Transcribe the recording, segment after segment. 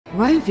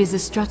Rove is a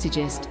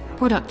strategist,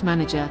 product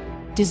manager,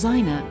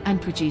 designer,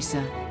 and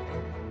producer.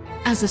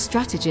 As a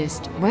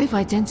strategist, Rove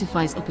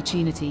identifies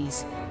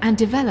opportunities and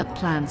develops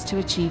plans to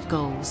achieve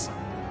goals.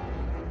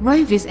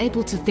 Rove is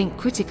able to think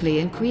critically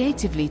and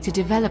creatively to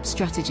develop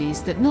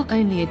strategies that not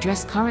only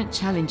address current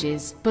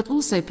challenges but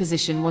also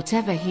position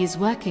whatever he is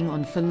working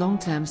on for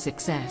long-term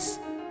success.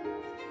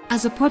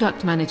 As a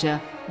product manager,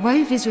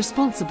 Rove is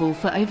responsible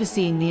for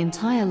overseeing the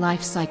entire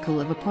life cycle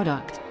of a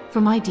product,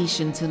 from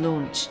ideation to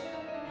launch.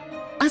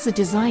 As a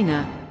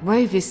designer,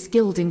 Rove is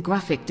skilled in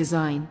graphic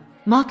design,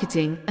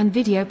 marketing, and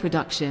video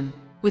production,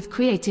 with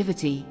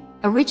creativity,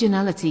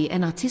 originality,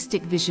 and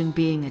artistic vision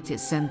being at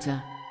its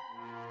center.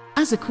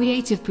 As a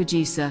creative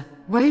producer,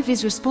 Rove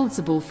is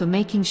responsible for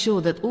making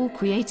sure that all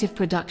creative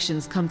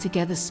productions come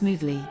together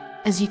smoothly,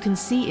 as you can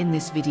see in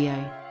this video.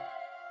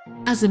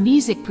 As a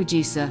music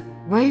producer,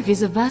 Rove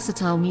is a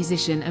versatile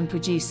musician and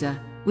producer,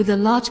 with a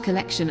large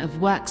collection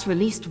of works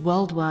released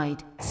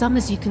worldwide, some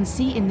as you can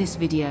see in this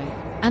video,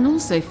 and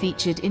also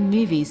featured in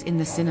movies in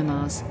the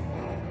cinemas.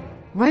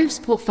 Rove's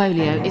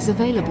portfolio is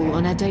available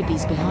on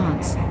Adobe's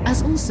Behance,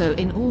 as also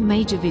in all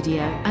major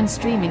video and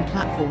streaming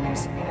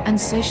platforms, and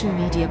social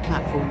media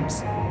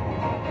platforms.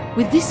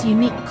 With this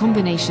unique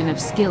combination of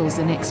skills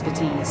and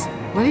expertise,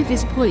 Rove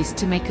is poised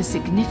to make a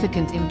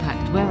significant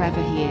impact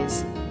wherever he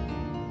is.